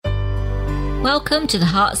Welcome to the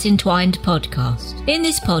Hearts Entwined podcast. In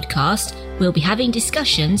this podcast, we'll be having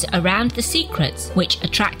discussions around the secrets which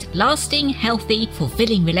attract lasting, healthy,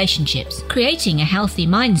 fulfilling relationships, creating a healthy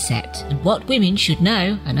mindset, and what women should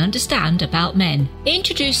know and understand about men.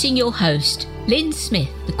 Introducing your host, Lynn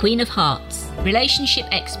Smith, the Queen of Hearts, relationship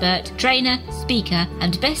expert, trainer, speaker,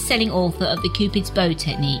 and best-selling author of the Cupid's Bow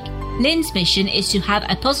Technique. Lynn's mission is to have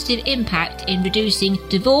a positive impact in reducing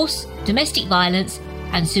divorce, domestic violence,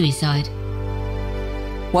 and suicide.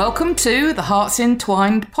 Welcome to the Hearts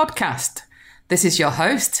Entwined podcast. This is your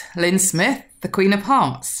host, Lynn Smith, the Queen of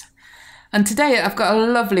Hearts. And today I've got a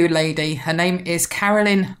lovely lady. Her name is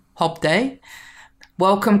Carolyn Hobday.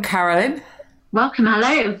 Welcome, Carolyn. Welcome.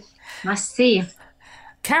 Hello. Nice to see you.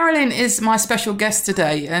 Carolyn is my special guest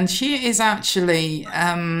today, and she is actually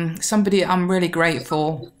somebody I'm really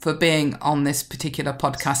grateful for being on this particular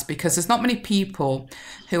podcast, because there's not many people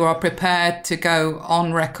who are prepared to go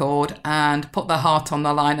on record and put their heart on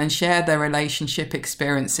the line and share their relationship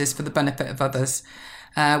experiences for the benefit of others,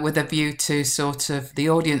 with a view to sort of the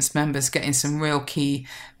audience members getting some real key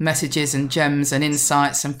messages and gems and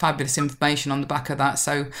insights and fabulous information on the back of that.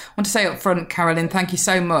 So I want to say up front, Carolyn, thank you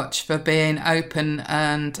so much for being open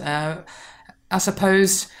and I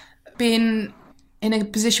suppose being in a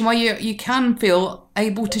position where you can feel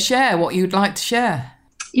able to share what you'd like to share.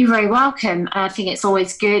 You're very welcome. I think it's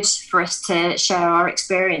always good for us to share our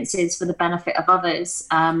experiences for the benefit of others.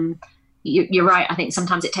 You're right. I think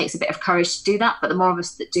sometimes it takes a bit of courage to do that, but the more of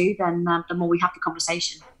us that do, then the more we have the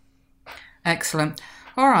conversation. Excellent.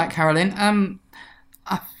 All right, Carolyn.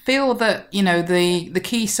 I feel that, the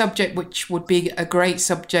key subject, which would be a great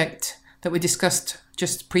subject that we discussed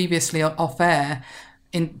just previously off air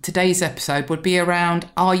in today's episode, would be around,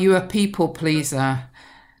 are you a people pleaser?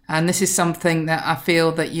 And this is something that I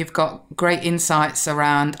feel that you've got great insights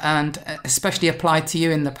around and especially applied to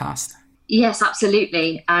you in the past. Yes,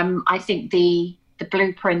 absolutely. I think the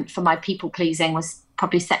blueprint for my people pleasing was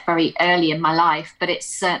probably set very early in my life, but it's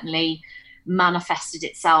certainly manifested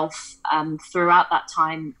itself throughout that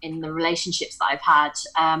time in the relationships that I've had,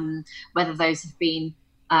 whether those have been,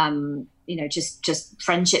 just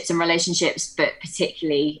friendships and relationships, but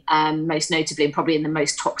particularly, most notably and probably in the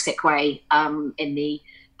most toxic way, in the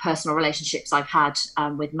personal relationships I've had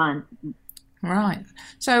with men. Right.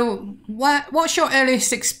 So what's your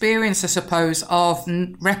earliest experience, I suppose, of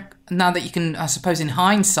now that you can, I suppose, in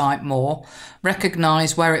hindsight more,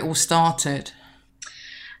 recognise where it all started?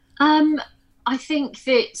 I think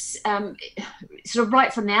that sort of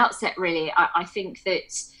right from the outset, really, I think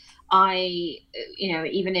that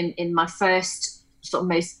even in my first sort of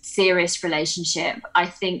most serious relationship, I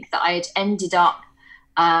think that I had ended up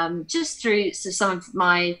just through some of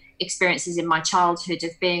my experiences in my childhood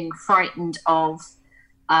of being frightened of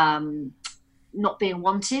not being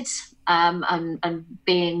wanted and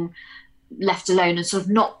being left alone and sort of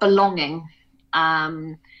not belonging. I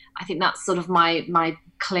think that's sort of my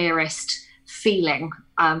clearest feeling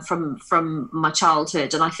from my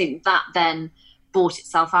childhood, and I think that then brought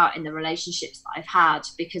itself out in the relationships that I've had,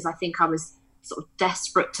 because I think I was sort of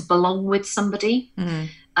desperate to belong with somebody.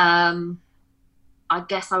 Mm-hmm. I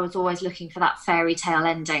guess I was always looking for that fairy tale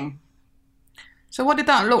ending. So what did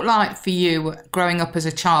that look like for you growing up as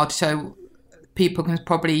a child? So people can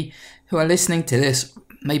probably, who are listening to this,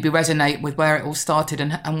 maybe resonate with where it all started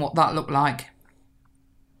and what that looked like.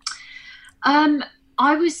 I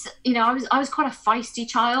was quite a feisty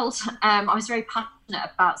child. I was very passionate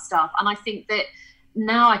about stuff. And I think that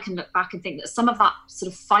now I can look back and think that some of that sort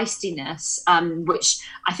of feistiness, which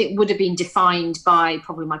I think would have been defined by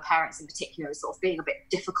probably my parents in particular as sort of being a bit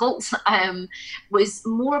difficult, was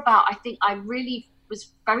more about, I think I really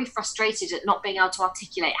was very frustrated at not being able to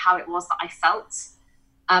articulate how it was that I felt.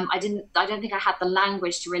 I don't think I had the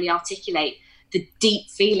language to really articulate the deep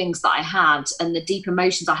feelings that I had and the deep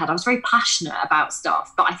emotions I had. I was very passionate about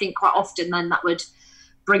stuff, but I think quite often then that would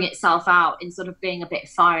bring itself out in sort of being a bit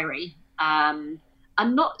fiery. I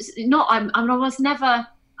was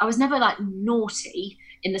never like naughty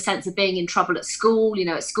in the sense of being in trouble at school.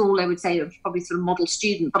 At school I would say I was probably sort of model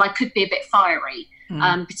student, but I could be a bit fiery,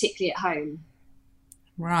 particularly at home.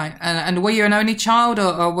 Right. And were you an only child,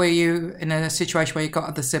 or were you in a situation where you got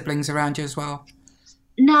other siblings around you as well?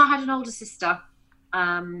 No, I had an older sister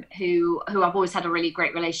who I've always had a really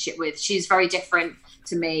great relationship with. She's very different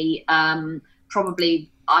to me. Probably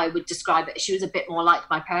I would describe it, she was a bit more like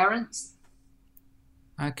my parents.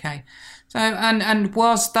 Okay. So, and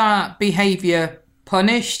was that behaviour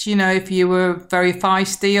punished, if you were very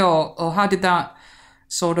feisty, or how did that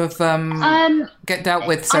sort of get dealt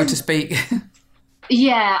with, so to speak?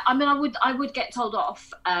 Yeah, I mean, I would get told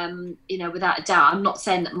off, without a doubt. I'm not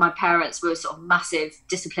saying that my parents were sort of massive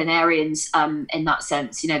disciplinarians in that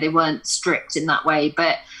sense. They weren't strict in that way,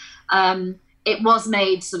 but it was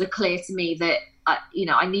made sort of clear to me that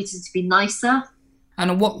I needed to be nicer.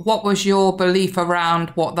 And what was your belief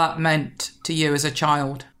around what that meant to you as a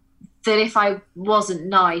child? That if I wasn't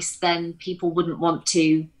nice, then people wouldn't want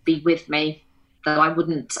to be with me. That I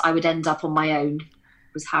would end up on my own,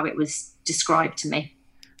 was how it was described to me.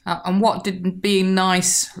 And what did being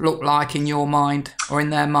nice look like in your mind or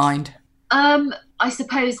in their mind? I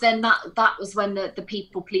suppose then that was when the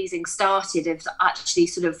people pleasing started, of actually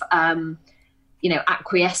sort of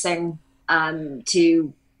acquiescing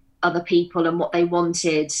to other people and what they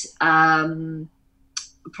wanted,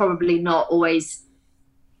 probably not always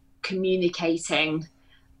communicating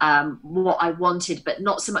what I wanted, but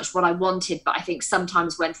not so much what I wanted, but I think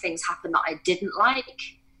sometimes when things happen that I didn't like,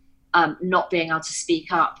 not being able to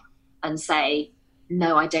speak up and say,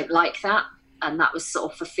 no, I don't like that. And that was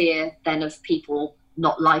sort of for fear then of people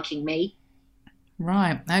not liking me.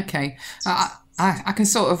 Right. Okay. I can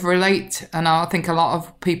sort of relate, and I think a lot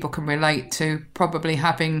of people can relate to probably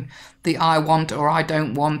having the I want or I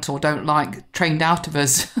don't want or don't like trained out of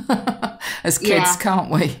us as kids, can't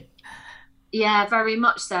we? Yeah, very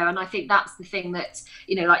much so. And I think that's the thing that,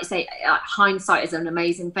 like you say, hindsight is an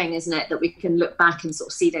amazing thing, isn't it? That we can look back and sort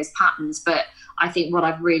of see those patterns. But I think what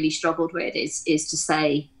I've really struggled with is to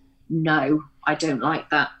say, no, I don't like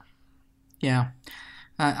that. Yeah.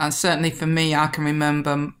 And certainly for me, I can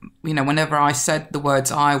remember, whenever I said the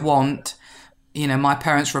words I want, my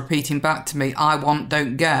parents repeating back to me, I want,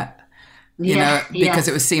 don't get, because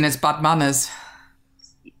it was seen as bad manners.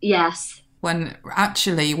 Yes. When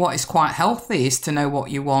actually what is quite healthy is to know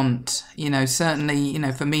what you want.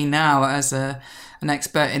 Certainly, for me now as an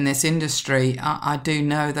expert in this industry, I do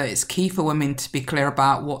know that it's key for women to be clear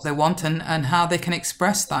about what they want and how they can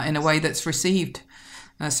express that in a way that's received,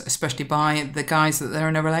 especially by the guys that they're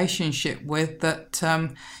in a relationship with, that,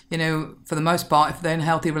 for the most part, if they're in a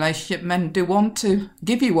healthy relationship, men do want to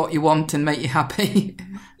give you what you want and make you happy.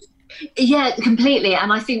 Yeah, completely.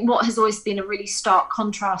 And I think what has always been a really stark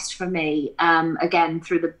contrast for me, again,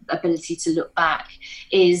 through the ability to look back,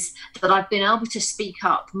 is that I've been able to speak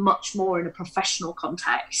up much more in a professional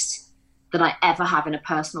context than I ever have in a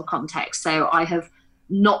personal context. So I have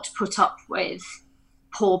not put up with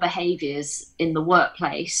poor behaviours in the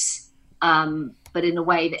workplace, but in a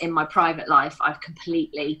way that in my private life I've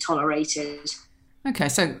completely tolerated. Okay,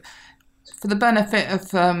 so for the benefit of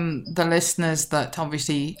the listeners that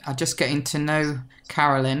obviously are just getting to know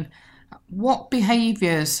Carolyn, what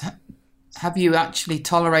behaviours have you actually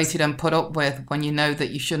tolerated and put up with when you know that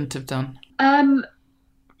you shouldn't have done?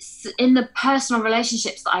 In the personal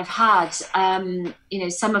relationships that I've had,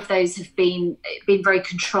 some of those have been very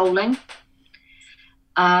controlling.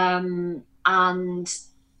 And,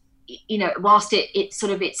 whilst it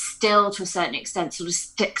still to a certain extent sort of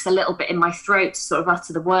sticks a little bit in my throat to sort of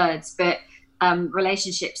utter the words, but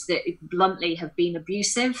relationships that bluntly have been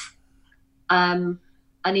abusive. And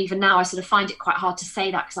even now I sort of find it quite hard to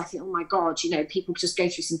say that, because I think, oh my God, people just go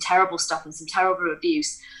through some terrible stuff and some terrible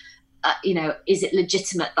abuse. Is it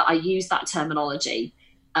legitimate that I use that terminology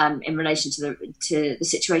in relation to the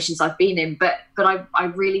situations I've been in? But I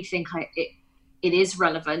really think it is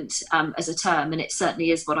relevant as a term, and it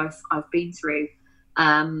certainly is what I've been through,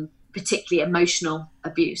 particularly emotional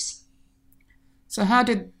abuse. So how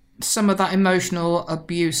did some of that emotional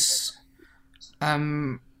abuse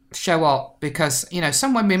show up? Because,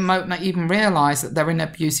 some women might not even realise that they're in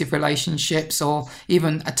abusive relationships, or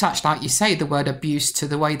even attach, like you say, the word abuse to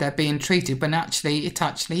the way they're being treated, but it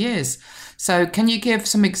actually is. So can you give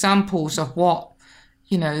some examples of what,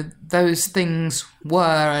 those things were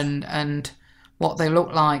and what they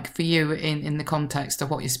look like for you in the context of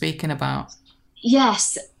what you're speaking about?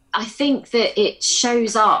 Yes, I think that it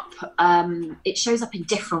shows up. It shows up in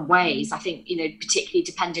different ways. I think, particularly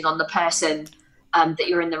depending on the person that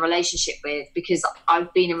you're in the relationship with, because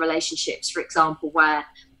I've been in relationships, for example, where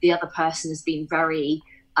the other person has been very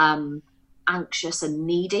anxious and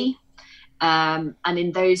needy. And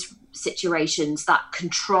in those situations, that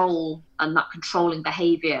control and that controlling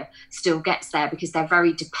behavior still gets there, because they're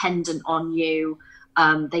very dependent on you.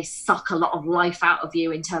 They suck a lot of life out of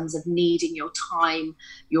you in terms of needing your time,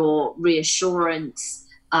 your reassurance,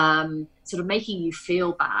 sort of making you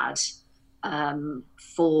feel bad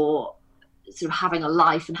for sort of having a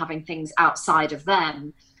life and having things outside of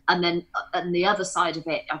them. And then on the other side of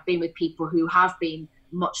it, I've been with people who have been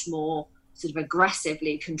much more sort of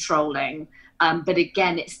aggressively controlling. But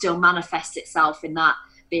again, it still manifests itself in that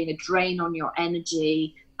being a drain on your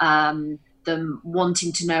energy, them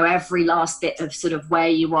wanting to know every last bit of sort of where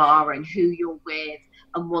you are and who you're with,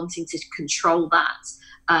 and wanting to control that,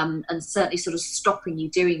 and certainly sort of stopping you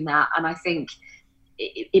doing that. And I think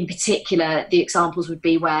in particular, the examples would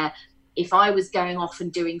be where if I was going off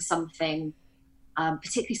and doing something,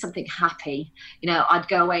 particularly something happy, I'd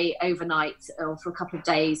go away overnight or for a couple of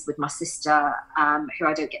days with my sister, who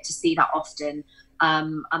I don't get to see that often.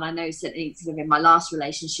 And I know certainly sort of in my last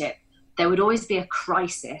relationship, there would always be a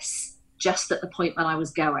crisis just at the point when I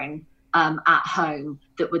was going at home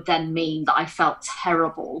that would then mean that I felt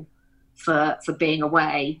terrible for being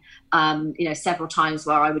away. Several times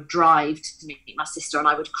where I would drive to meet my sister and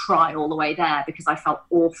I would cry all the way there because I felt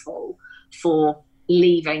awful for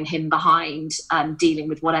leaving him behind and dealing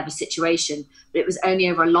with whatever situation. But it was only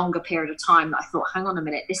over a longer period of time that I thought, hang on a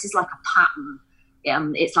minute, this is like a pattern.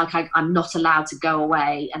 It's like I'm not allowed to go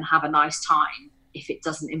away and have a nice time if it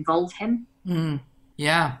doesn't involve him.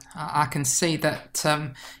 Yeah, I can see that,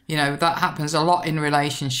 that happens a lot in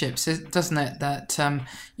relationships, doesn't it? That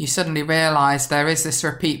you suddenly realise there is this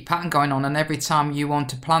repeat pattern going on, and every time you want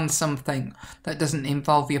to plan something that doesn't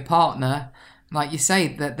involve your partner, like you say,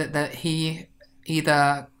 that he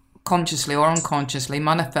either consciously or unconsciously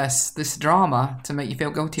manifests this drama to make you feel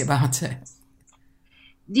guilty about it.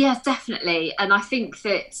 Yes, definitely. And I think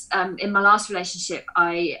that in my last relationship,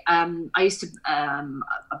 I used to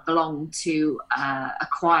belong to a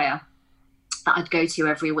choir that I'd go to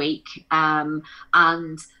every week, and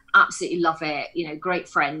absolutely love it. Great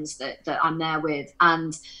friends that I'm there with.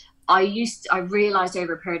 And I realised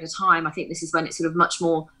over a period of time, I think this is when it sort of much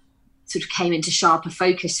more sort of came into sharper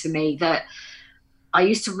focus for me, that I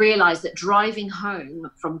used to realise that driving home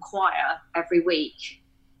from choir every week,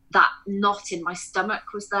 that knot in my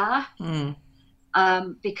stomach was there,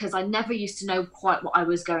 because I never used to know quite what I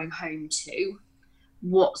was going home to,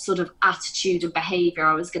 what sort of attitude and behaviour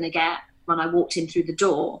I was going to get when I walked in through the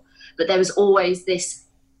door. But there was always this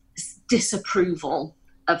disapproval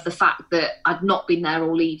of the fact that I'd not been there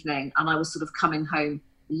all evening and I was sort of coming home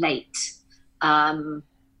late. There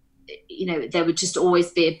would just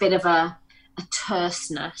always be a bit of a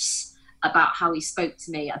terseness about how he spoke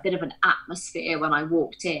to me, a bit of an atmosphere when I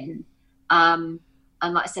walked in. And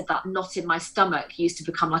like I said, that knot in my stomach used to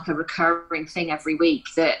become like a recurring thing every week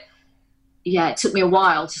that, it took me a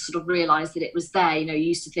while to sort of realise that it was there. You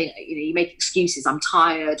used to think, you make excuses, I'm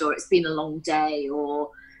tired, or it's been a long day,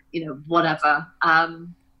 or, whatever.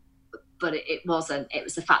 But it wasn't. It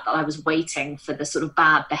was the fact that I was waiting for the sort of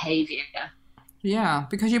bad behaviour. Yeah,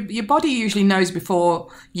 because your body usually knows before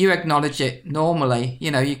you acknowledge it normally.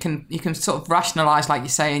 You can sort of rationalise, like you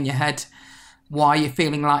say, in your head why you're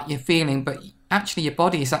feeling like you're feeling, but actually your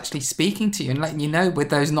body is actually speaking to you and letting you know with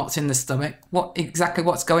those knots in the stomach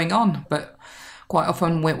what's going on. But quite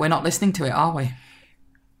often we're not listening to it, are we?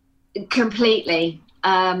 Completely.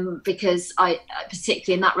 Because I,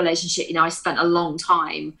 particularly in that relationship, I spent a long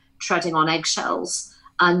time treading on eggshells,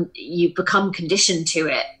 and you become conditioned to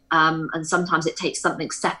it. And sometimes it takes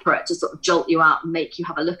something separate to sort of jolt you out and make you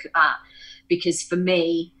have a look at that. Because for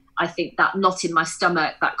me, I think that knot in my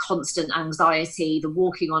stomach, that constant anxiety, the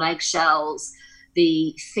walking on eggshells,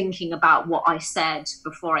 the thinking about what I said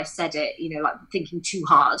before I said it, like thinking too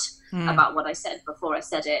hard about what I said before I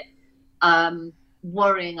said it,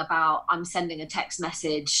 worrying about I'm sending a text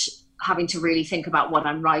message, having to really think about what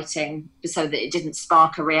I'm writing so that it didn't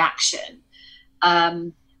spark a reaction.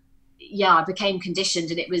 I became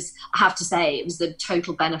conditioned, and I have to say, it was the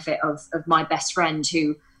total benefit of my best friend,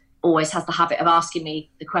 who always has the habit of asking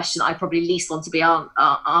me the question I probably least want to be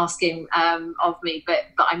asking of me, but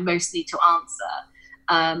I most need to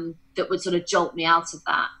answer, that would sort of jolt me out of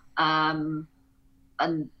that.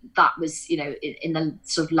 And that was, in the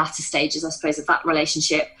sort of latter stages, I suppose, of that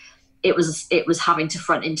relationship, it was having to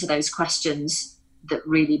front into those questions that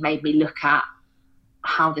really made me look at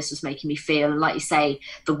how this was making me feel. And like you say,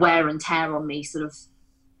 the wear and tear on me sort of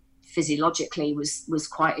physiologically was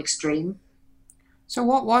quite extreme. So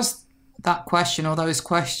what was that question, or those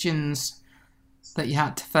questions that you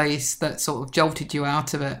had to face, that sort of jolted you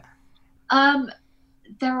out of it?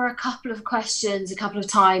 There were a couple of questions, a couple of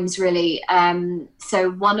times really. So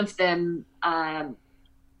one of them,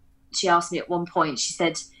 she asked me at one point, she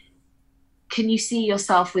said, "Can you see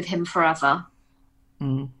yourself with him forever?"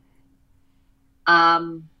 And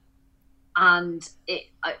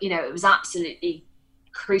it was absolutely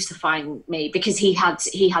crucifying me, because he had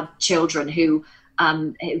children who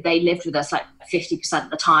they lived with us like 50%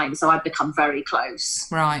 of the time, so I'd become very close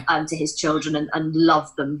to his children and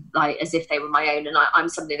loved them like as if they were my own. And I'm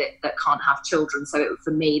somebody that can't have children, so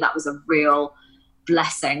for me that was a real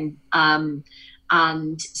blessing. And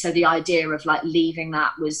so the idea of like leaving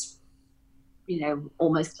that was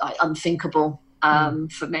almost like unthinkable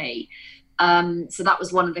for me. So that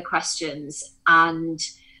was one of the questions. And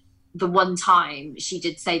the one time she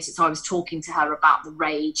did say so I was talking to her about the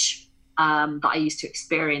rage that I used to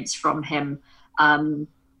experience from him. And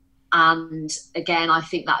again, I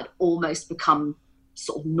think that had almost become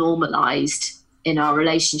sort of normalized in our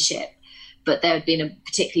relationship. But there had been a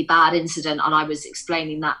particularly bad incident, and I was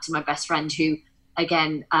explaining that to my best friend, who,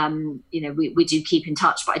 again, we do keep in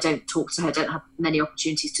touch, but I don't talk to her, don't have many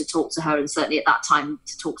opportunities to talk to her, and certainly at that time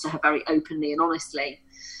to talk to her very openly and honestly.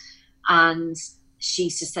 And she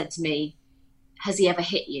just said to me, "Has he ever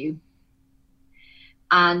hit you?"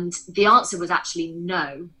 And the answer was actually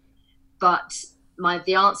no, but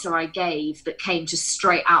the answer I gave that came just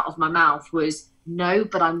straight out of my mouth was, "No,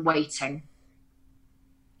 but I'm waiting."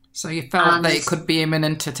 So you felt that it could be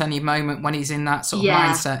imminent at any moment when he's in that sort of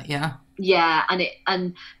mindset, yeah? Yeah,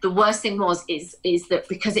 and the worst thing is that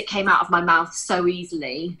because it came out of my mouth so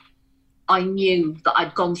easily, I knew that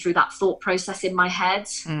I'd gone through that thought process in my head.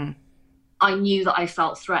 I knew that I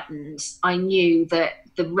felt threatened. I knew that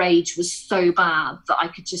the rage was so bad that I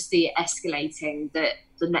could just see it escalating, that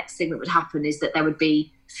the next thing that would happen is that there would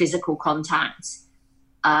be physical contact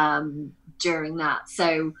during that.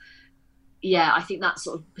 So, yeah, I think that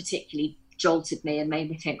sort of particularly jolted me and made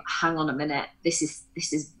me think, hang on a minute, this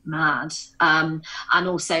is mad. And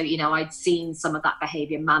also, I'd seen some of that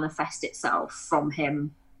behaviour manifest itself from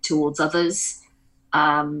him towards others.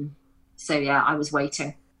 So, yeah, I was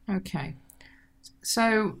waiting. Okay.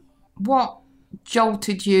 So what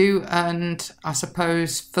jolted you, and I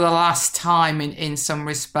suppose for the last time in some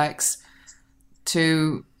respects,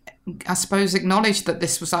 to, I suppose, acknowledge that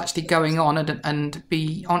this was actually going on and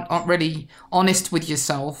be really honest with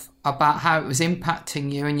yourself about how it was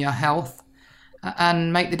impacting you and your health,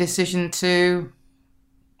 and make the decision to,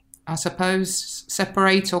 I suppose,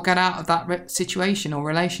 separate or get out of that situation or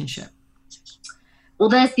relationship? Well,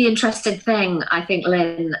 there's the interesting thing, I think,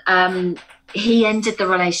 Lynn. He ended the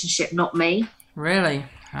relationship, not me. Really?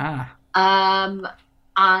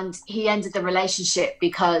 And he ended the relationship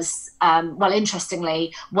because,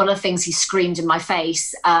 interestingly, one of the things he screamed in my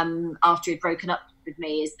face after he'd broken up with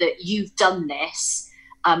me is that you've done this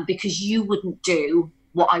because you wouldn't do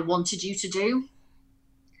what I wanted you to do.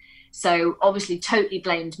 So obviously totally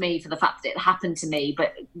blamed me for the fact that it happened to me,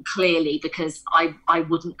 but clearly because I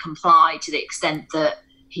wouldn't comply to the extent that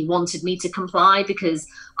he wanted me to comply, because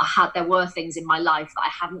there were things in my life that I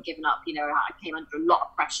hadn't given up. I came under a lot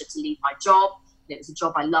of pressure to leave my job. It was a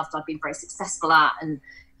job I loved, I'd been very successful at, and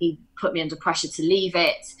he put me under pressure to leave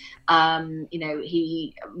it.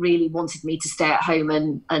 He really wanted me to stay at home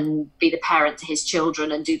and be the parent to his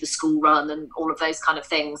children and do the school run and all of those kind of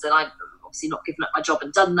things. And I'd obviously not given up my job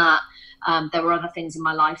and done that. There were other things in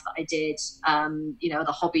my life that I did, the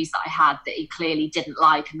hobbies that I had that he clearly didn't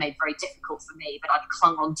like and made very difficult for me, but I'd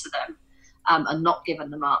clung on to them and not given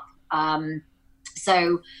them up.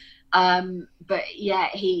 But yeah,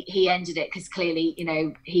 he ended it because clearly,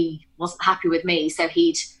 he wasn't happy with me. So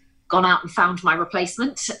he'd gone out and found my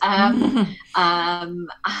replacement. And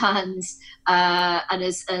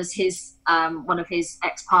as his, one of his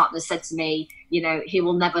ex-partners said to me, he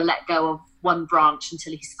will never let go of one branch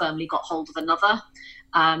until he's firmly got hold of another.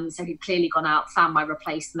 So he'd clearly gone out, found my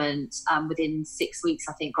replacement, within 6 weeks,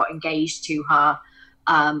 I think, got engaged to her,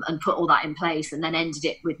 and put all that in place, and then ended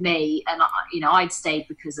it with me. And I'd stayed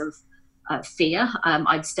because of fear.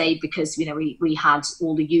 I'd stayed because we had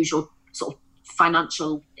all the usual sort of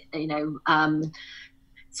financial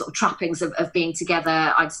sort of trappings of being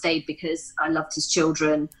together. I'd stayed because I loved his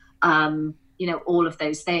children, all of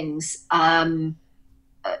those things.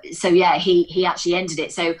 So yeah, he actually ended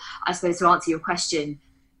it. So I suppose, to answer your question,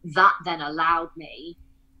 that then allowed me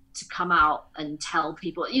to come out and tell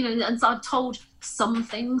people, and so I've told some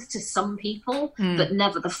things to some people, but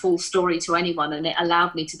never the full story to anyone. And it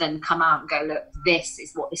allowed me to then come out and go, look, this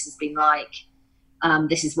is what this has been like.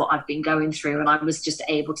 This is what I've been going through. And I was just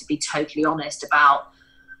able to be totally honest about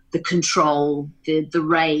the control, the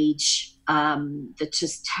rage, the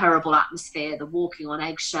just terrible atmosphere, the walking on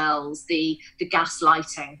eggshells, the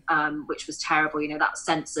gaslighting, which was terrible. That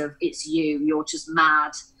sense of it's you're just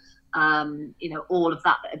mad. All of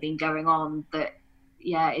that had been going on, that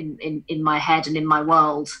in my head and in my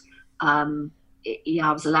world. I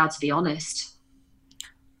was allowed to be honest.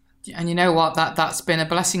 And you know what, that's been a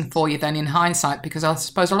blessing for you then in hindsight, because I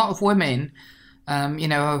suppose a lot of women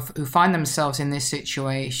who find themselves in this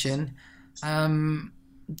situation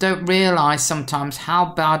don't realise sometimes how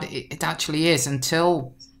bad it actually is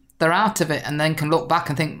until they're out of it, and then can look back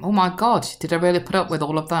and think, oh my God, did I really put up with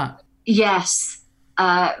all of that? Yes.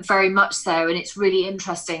 very much so. And it's really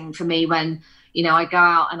interesting for me when, you know, I go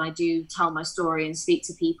out and I do tell my story and speak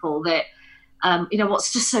to people that, you know,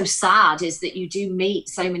 what's just so sad is that you do meet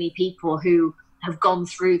so many people who have gone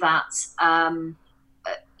through that,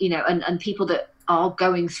 you know, and people that are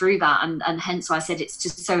going through that. And hence why I said it's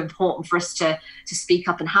just so important for us to speak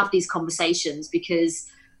up and have these conversations, because,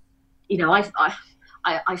 you know,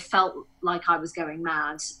 I felt like I was going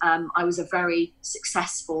mad. I was a very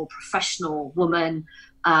successful professional woman,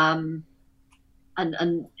 and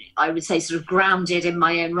I would say sort of grounded in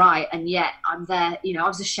my own right. And yet I'm there, you know, I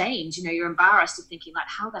was ashamed, you know, you're embarrassed of thinking like,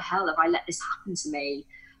 how the hell have I let this happen to me?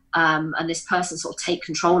 And this person sort of take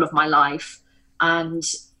control of my life. And,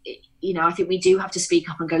 you know, I think we do have to speak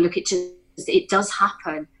up and go, look, it does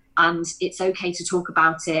happen, and it's okay to talk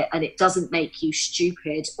about it. And it doesn't make you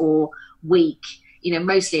stupid or weak. You know,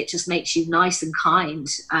 mostly it just makes you nice and kind.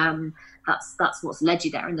 That's what's led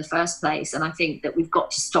you there in the first place. And I think that we've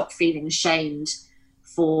got to stop feeling ashamed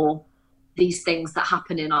for these things that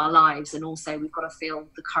happen in our lives. And also we've got to feel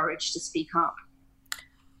the courage to speak up.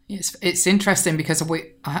 It's interesting because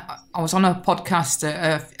I was on a podcast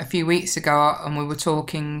a few weeks ago, and we were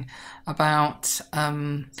talking about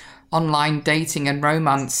online dating and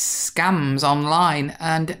romance scams online,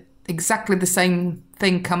 and exactly the same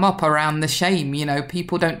thing come up around the shame. You know,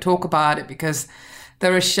 people don't talk about it because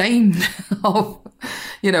they're ashamed of,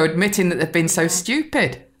 you know, admitting that they've been so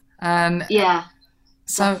stupid. And yeah,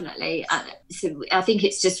 so definitely. So I think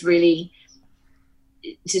it's just really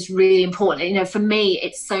important. You know, for me,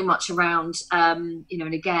 it's so much around, you know,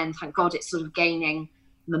 and again, thank God it's sort of gaining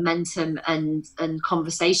momentum and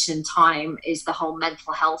conversation time is the whole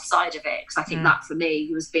mental health side of it. Because I think that for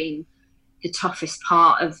me has been the toughest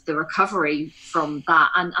part of the recovery from that,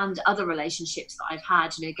 and other relationships that I've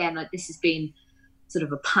had. You know, again, like this has been sort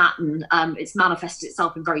of a pattern. It's manifested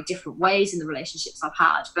itself in very different ways in the relationships I've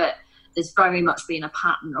had, but there's very much been a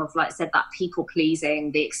pattern of, like I said, that people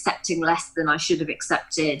pleasing, the accepting less than I should have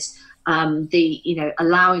accepted, the, you know,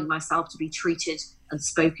 allowing myself to be treated and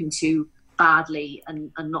spoken to badly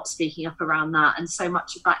and not speaking up around that. And so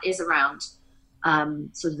much of that is around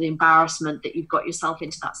sort of the embarrassment that you've got yourself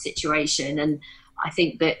into that situation. And I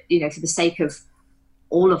think that, you know, for the sake of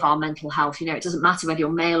all of our mental health, you know, it doesn't matter whether you're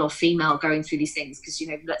male or female going through these things, because, you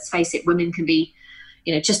know, let's face it, women can be,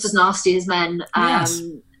 you know, just as nasty as men. Yes.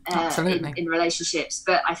 Absolutely. In relationships.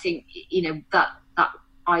 But I think, you know, that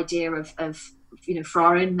idea of, you know, for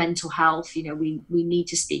our own mental health, you know, we need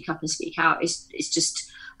to speak up and speak out. It's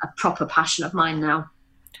just a proper passion of mine now.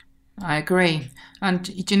 I agree.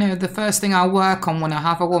 And, you know, the first thing I work on when I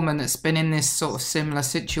have a woman that's been in this sort of similar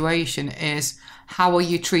situation is, how are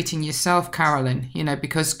you treating yourself, Carolyn? You know,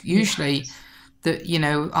 because usually you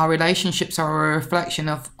know, our relationships are a reflection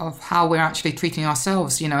of how we're actually treating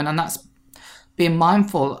ourselves, you know, and that's being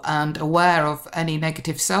mindful and aware of any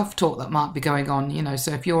negative self-talk that might be going on, you know.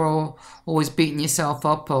 So if you're always beating yourself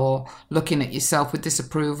up or looking at yourself with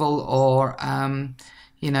disapproval or,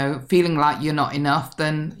 you know, feeling like you're not enough,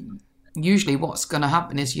 then usually what's going to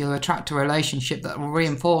happen is you'll attract a relationship that will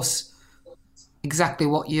reinforce exactly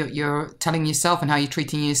what you're telling yourself and how you're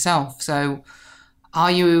treating yourself. So are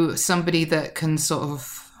you somebody that can sort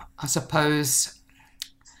of, I suppose,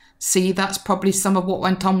 see that's probably some of what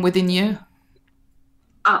went on within you?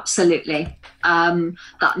 Absolutely.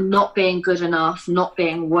 That not being good enough, not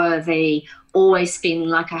being worthy, always feeling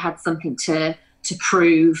like I had something to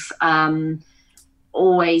prove,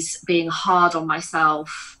 always being hard on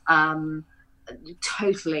myself,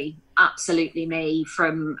 totally, absolutely me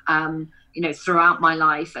from, you know, throughout my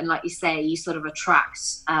life. And like you say, you sort of attract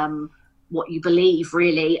what you believe,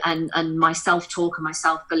 really. And my self-talk and my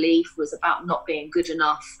self-belief was about not being good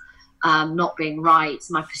enough, not being right,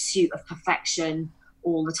 my pursuit of perfection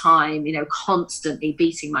all the time, you know, constantly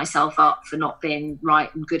beating myself up for not being right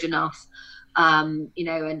and good enough, you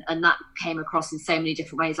know, and that came across in so many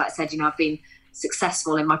different ways. Like I said, you know, I've been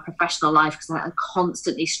successful in my professional life because I'm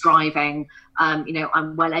constantly striving. You know,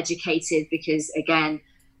 I'm well educated because, again,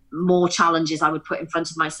 more challenges I would put in front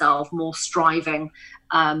of myself, more striving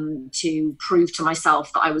to prove to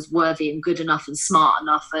myself that I was worthy and good enough and smart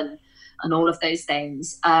enough and all of those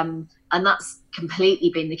things. And that's completely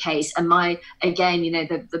been the case. And again, you know,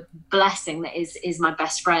 the blessing that is my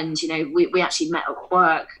best friend, you know, we actually met at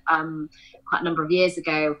work quite a number of years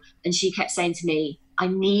ago, and she kept saying to me, I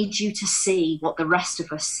need you to see what the rest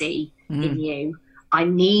of us see in you. I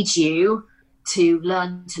need you to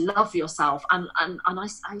learn to love yourself. And I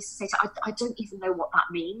used to say to her, I don't even know what that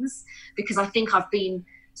means, because I think I've been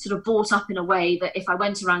sort of brought up in a way that if I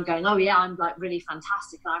went around going, oh yeah, I'm like really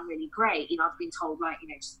fantastic and I'm really great, you know, I've been told, like, you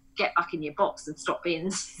know, just get back in your box and stop being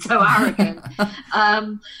so arrogant.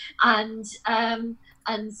 And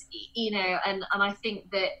you know, and I think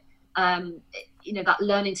that you know, that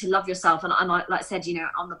learning to love yourself, and I, like I said, you know,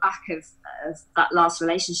 on the back of that last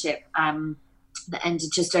relationship that ended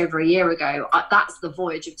just over a year ago, that's the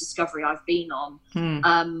voyage of discovery I've been on.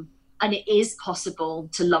 And it is possible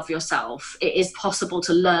to love yourself. It is possible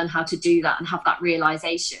to learn how to do that and have that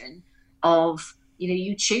realization of, you know,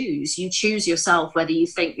 you choose yourself, whether you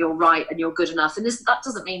think you're right and you're good enough. And that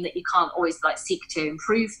doesn't mean that you can't always like seek to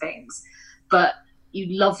improve things, but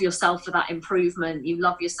you love yourself for that improvement. You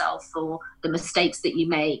love yourself for the mistakes that you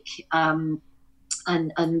make, and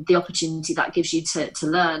the opportunity that gives you to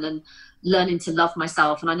learn, and learning to love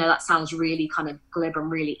myself. And I know that sounds really kind of glib and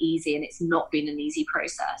really easy, and it's not been an easy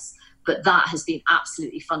process, but that has been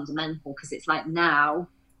absolutely fundamental, because it's like now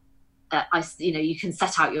you know, you can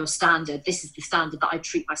set out your standard. This is the standard that I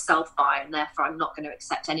treat myself by, and therefore I'm not going to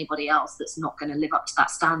accept anybody else that's not going to live up to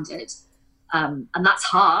that standard. And that's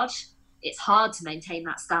hard. It's hard to maintain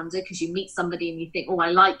that standard, because you meet somebody and you think, oh,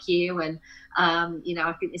 I like you, and you know,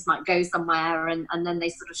 I think this might go somewhere, and then they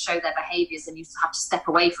sort of show their behaviors, and you have to step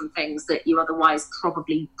away from things that you otherwise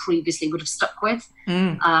probably previously would have stuck with.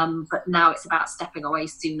 But now it's about stepping away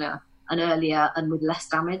sooner and earlier and with less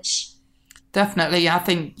damage. Definitely. I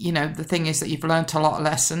think, you know, the thing is that you've learnt a lot of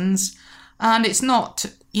lessons, and it's not,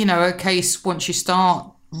 you know, a case once you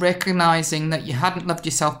start recognizing that you hadn't loved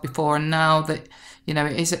yourself before, and now that, you know,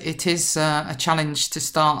 it is a challenge to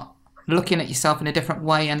start looking at yourself in a different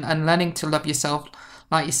way, and learning to love yourself,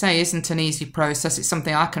 like you say, isn't an easy process. It's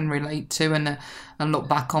something I can relate to and look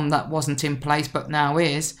back on that wasn't in place but now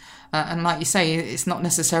is. And like you say, it's not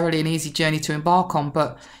necessarily an easy journey to embark on,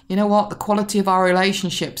 but you know what? The quality of our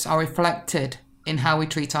relationships are reflected in how we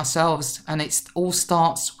treat ourselves, and it all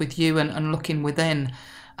starts with you and looking within.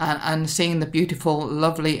 And seeing the beautiful,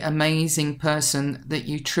 lovely, amazing person that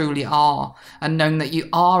you truly are, and knowing that you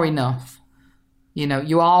are enough. You know,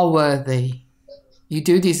 you are worthy. You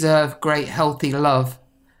do deserve great, healthy love.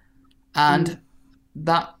 And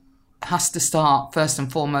that has to start first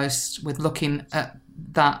and foremost with looking at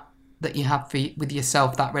that you have with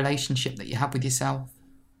yourself, that relationship that you have with yourself.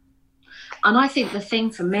 And I think the thing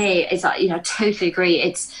for me is that, you know, I totally agree.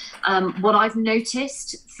 It's what I've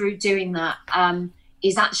noticed through doing that,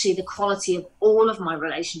 is actually the quality of all of my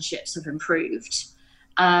relationships have improved.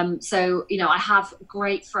 So, you know, I have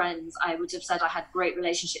great friends. I would have said I had great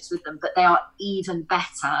relationships with them, but they are even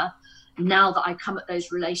better now that I come at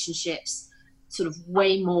those relationships sort of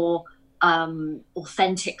way more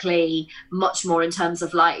authentically, much more in terms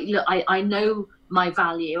of like, look, I know my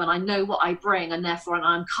value and I know what I bring, and therefore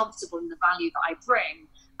I'm comfortable in the value that I bring.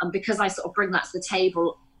 And because I sort of bring that to the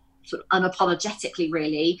table sort of unapologetically,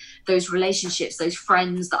 really, those relationships, those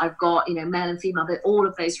friends that I've got, you know, male and female, that all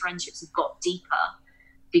of those friendships have got deeper,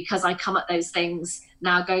 because I come at those things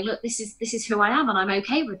now going, look, this is who I am, and I'm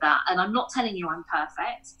okay with that. And I'm not telling you I'm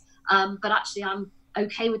perfect, but actually I'm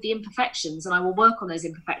okay with the imperfections, and I will work on those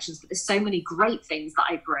imperfections. But there's so many great things that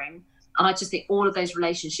I bring, and I just think all of those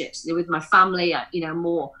relationships, you know, with my family, you know,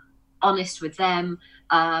 more honest with them.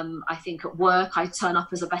 I think at work I turn up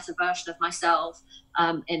as a better version of myself.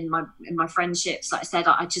 In my friendships, like I said,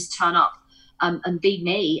 I just turn up and be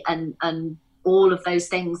me, and all of those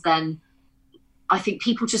things. Then I think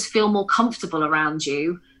people just feel more comfortable around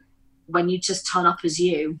you when you just turn up as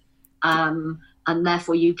you, and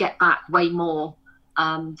therefore you get back way more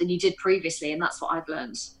than you did previously, and that's what I've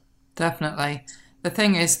learned. Definitely. The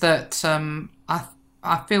thing is that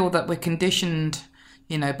I feel that we're conditioned,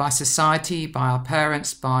 you know, by society, by our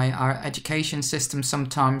parents, by our education system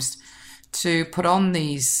sometimes, to put on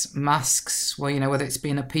these masks where, you know, whether it's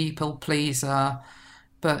being a people pleaser,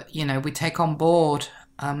 but, you know, we take on board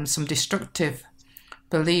some destructive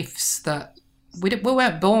beliefs that we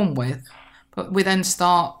weren't born with, but we then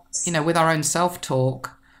start, you know, with our own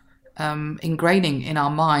self-talk, ingraining in our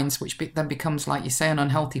minds, which then becomes, like you say, an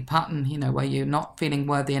unhealthy pattern, you know, where you're not feeling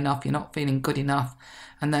worthy enough, you're not feeling good enough,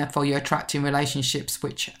 and therefore you're attracting relationships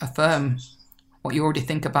which affirm what you already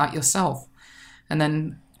think about yourself. And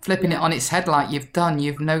then flipping it on its head like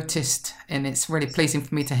you've noticed, and it's really pleasing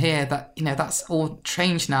for me to hear that, you know, that's all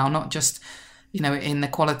changed now, not just, you know, in the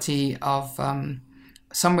quality of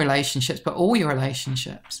some relationships, but all your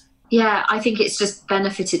relationships. Yeah, I think it's just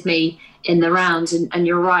benefited me in the round. And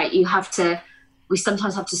you're right, we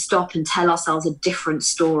sometimes have to stop and tell ourselves a different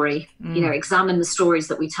story, you know, examine the stories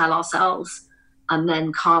that we tell ourselves, and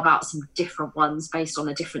then carve out some different ones based on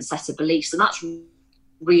a different set of beliefs. And that's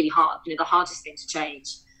really hard, you know, the hardest thing to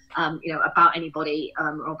change. about anybody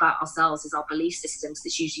or about ourselves is our belief systems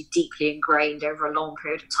that's usually deeply ingrained over a long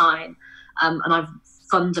period of time. And I've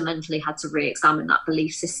fundamentally had to re-examine that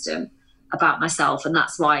belief system about myself, and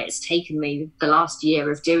that's why it's taken me the last year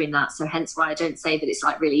of doing that. So hence why I don't say that it's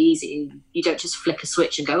like really easy. You don't just flick a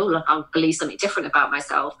switch and go, oh look, I'll believe something different about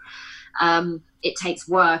myself. It takes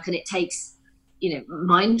work, and it takes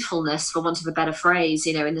mindfulness, for want of a better phrase,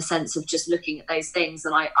 in the sense of just looking at those things.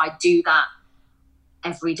 And I do that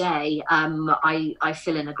every day. I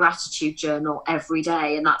fill in a gratitude journal every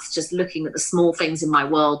day, and that's just looking at the small things in my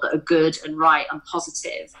world that are good and right and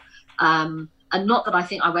positive. And not that I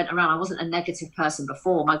think I wasn't a negative person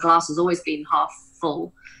before. My glass has always been half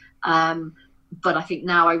full. But I think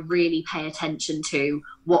now I really pay attention to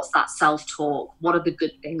what's that self-talk, what are the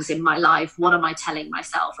good things in my life, what am I telling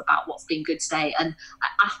myself about what's been good today. And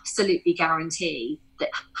I absolutely guarantee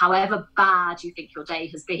that however bad you think your day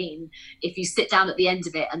has been, if you sit down at the end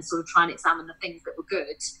of it and sort of try and examine the things that were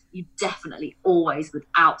good, you definitely always,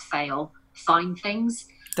 without fail, find things.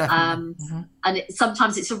 Definitely. And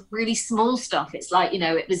sometimes it's a really small stuff. It's like,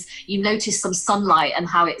 you notice some sunlight and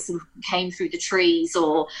how it sort of came through the trees,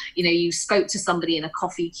 or, you spoke to somebody in a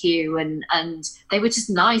coffee queue and they were just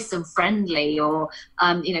nice and friendly, or,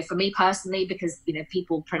 for me personally, because,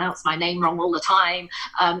 people pronounce my name wrong all the time,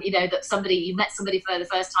 that you met somebody for the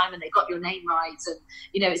first time and they got your name right. And,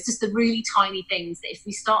 it's just the really tiny things that if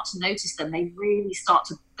we start to notice them, they really start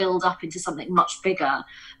to build up into something much bigger,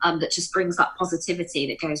 that just brings that positivity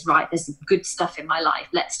that goes, right, there's good stuff in my life.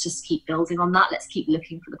 Let's just keep building on that. Let's keep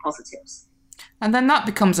looking for the positives. And then that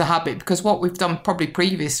becomes a habit, because what we've done probably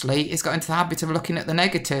previously is got into the habit of looking at the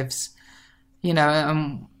negatives,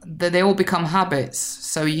 they all become habits.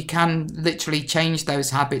 So you can literally change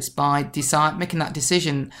those habits by making that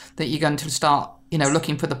decision that you're going to start,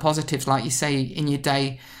 looking for the positives, like you say, in your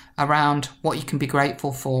day around what you can be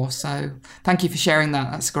grateful for. So thank you for sharing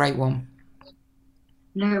that. That's a great one.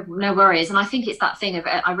 No worries. And I think it's that thing of,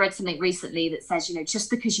 I read something recently that says, just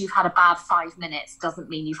because you've had a bad 5 minutes doesn't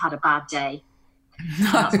mean you've had a bad day.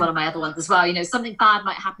 No. That's one of my other ones as well. Something bad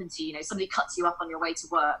might happen to you. Somebody cuts you up on your way to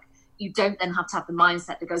work. You don't then have to have the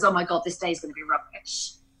mindset that goes, oh my God, this day is going to be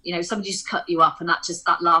rubbish. Somebody just cut you up, and that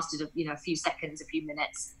lasted, a few seconds, a few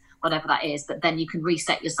minutes, whatever that is. But then you can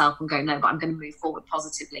reset yourself and go, no, but I'm going to move forward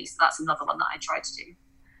positively. So that's another one that I try to do.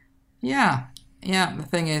 Yeah. The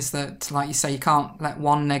thing is that, like you say, you can't let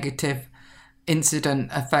one negative incident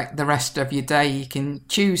affect the rest of your day. You can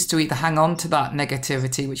choose to either hang on to that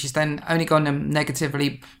negativity, which is then only going to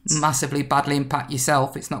negatively, massively, badly impact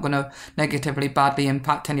yourself. It's not going to negatively, badly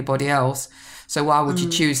impact anybody else. So why would you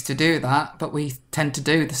choose to do that? But we tend to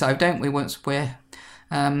do so, don't we, once we're,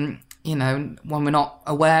 when we're not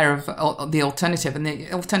aware of the alternative. And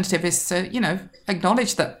the alternative is to,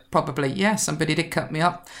 acknowledge that probably, somebody did cut me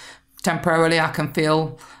up. Temporarily, I can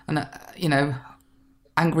feel,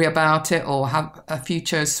 angry about it, or have a few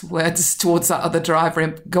choice words towards that other driver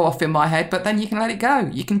and go off in my head. But then you can let it go.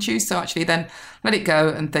 You can choose to actually then let it go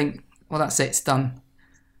and think, well, that's it, it's done.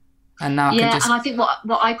 And now and I think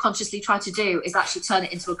what I consciously try to do is actually turn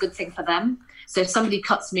it into a good thing for them. So if somebody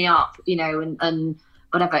cuts me up, and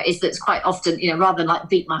whatever, is that's quite often, rather than like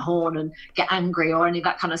beat my horn and get angry or any of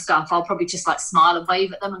that kind of stuff, I'll probably just like smile and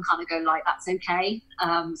wave at them and kind of go like, that's okay.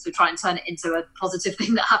 So try and turn it into a positive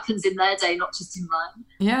thing that happens in their day, not just in mine.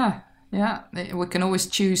 Yeah. We can always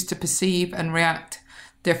choose to perceive and react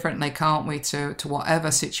differently, can't we, to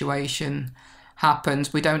whatever situation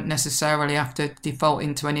happens. We don't necessarily have to default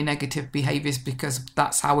into any negative behaviours, because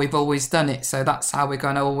that's how we've always done it. So that's how we're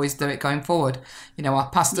going to always do it going forward. Our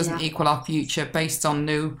past doesn't equal our future. Based on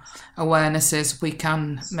new awarenesses, we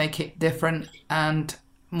can make it different and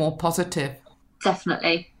more positive.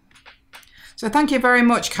 Definitely. So thank you very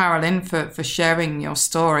much, Carolyn, for sharing your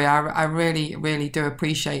story. I really, really do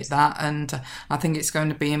appreciate that. And I think it's going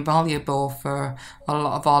to be invaluable for a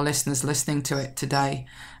lot of our listeners listening to it today.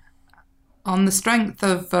 On the strength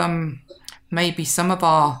of maybe some of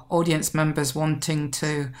our audience members wanting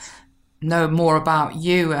to know more about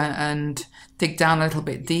you and dig down a little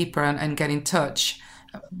bit deeper and get in touch,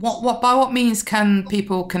 by what means can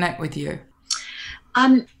people connect with you?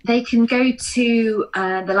 They can go to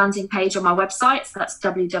the landing page on my website. So that's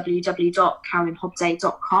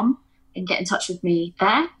www.carolynhobday.com. And get in touch with me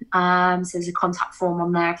there. So there's a contact form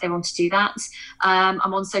on there if they want to do that.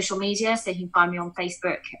 I'm on social media, so you can find me on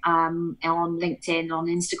Facebook, on LinkedIn, on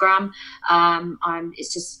Instagram.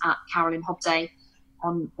 It's just at Carolyn Hobday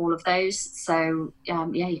on all of those. So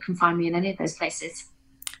you can find me in any of those places.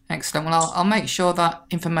 Excellent. Well, I'll make sure that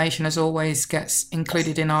information, as always, gets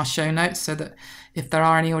included in our show notes so that if there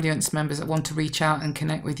are any audience members that want to reach out and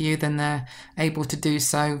connect with you, then they're able to do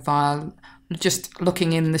so via just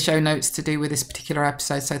looking in the show notes to do with this particular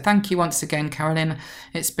episode. So thank you once again, Carolyn.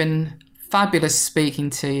 It's been fabulous speaking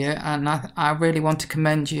to you, and I really want to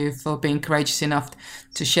commend you for being courageous enough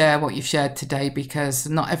to share what you've shared today, because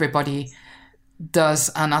not everybody does,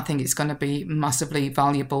 and I think it's going to be massively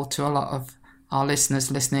valuable to a lot of our listeners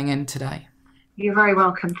listening in today. You're very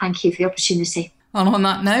welcome. Thank you for the opportunity. And on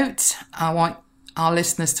that note, I want our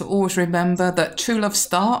listeners to always remember that true love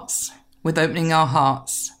starts with opening our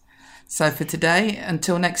hearts. So for today,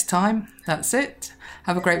 until next time, that's it.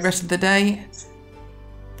 Have a great rest of the day.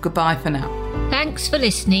 Goodbye for now. Thanks for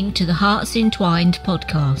listening to the Hearts Entwined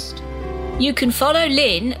podcast. You can follow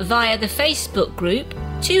Lynn via the Facebook group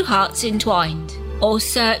Two Hearts Entwined, or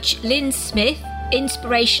search Lynn Smith,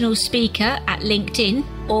 inspirational speaker, at LinkedIn,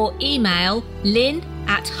 or email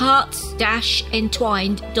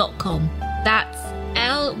lynn@hearts-entwined.com. That's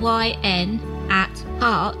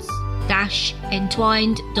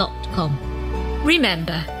LYN@hearts-entwined.com.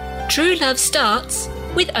 Remember, true love starts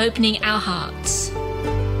with opening our hearts.